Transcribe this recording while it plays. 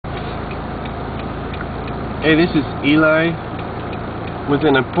Hey, this is Eli with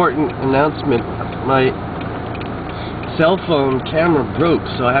an important announcement. My cell phone camera broke,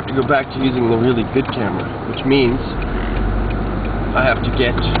 so I have to go back to using the really good camera, which means I have to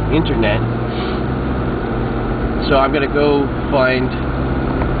get internet. So I'm gonna go find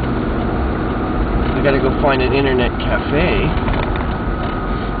an internet cafe,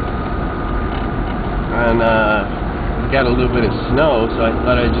 and we got a little bit of snow, so I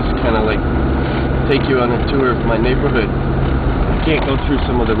thought I'd just kind of like take you on a tour of my neighborhood. I can't go through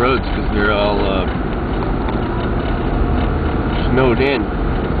some of the roads because they're all snowed in.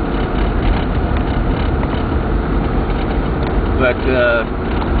 But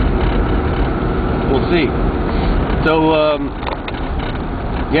we'll see. So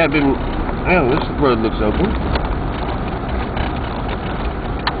yeah, this road looks open.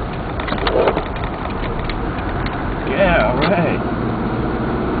 Yeah, alright.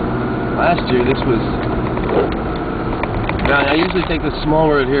 Last year this was... Now, I usually take the small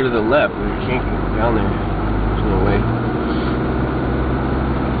road here to the left, but I can't get down there. There's no way.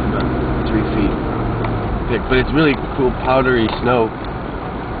 About 3 feet thick, but it's really cool powdery snow.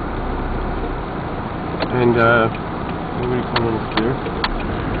 And nobody coming up here.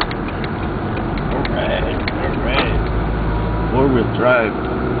 Alright. 4-wheel drive.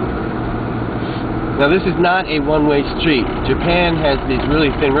 Now this is not a one-way street. Japan has these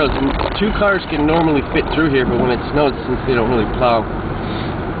really thin roads, and 2 cars can normally fit through here, but when it snows, since they don't really plow,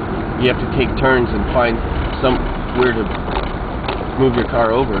 you have to take turns and find somewhere to move your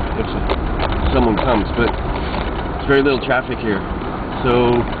car over if someone comes. But there's very little traffic here. So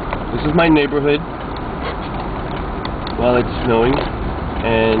this is my neighborhood while it's snowing,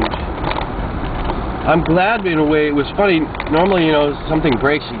 and I'm glad in a way. It was funny. Normally, you know, something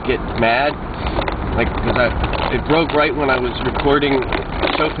breaks, you get mad. Like, because it broke right when I was recording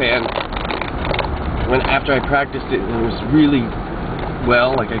Chopin, after I practiced it, and it was really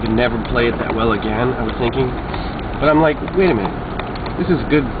well, like I could never play it that well again, I was thinking. But I'm like, wait a minute, this is a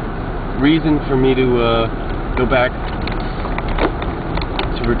good reason for me to go back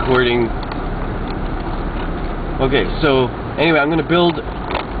to recording. Okay, so anyway, I'm going to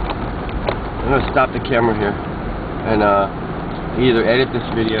stop the camera here, and either edit this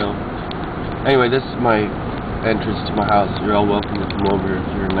video. Anyway, this is my entrance to my house. You're all welcome to come over if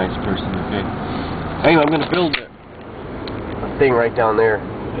you're a nice person, okay? Anyway, I'm going to build a thing right down there.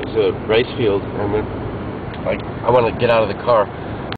 It's a rice field, and I want to get out of the car.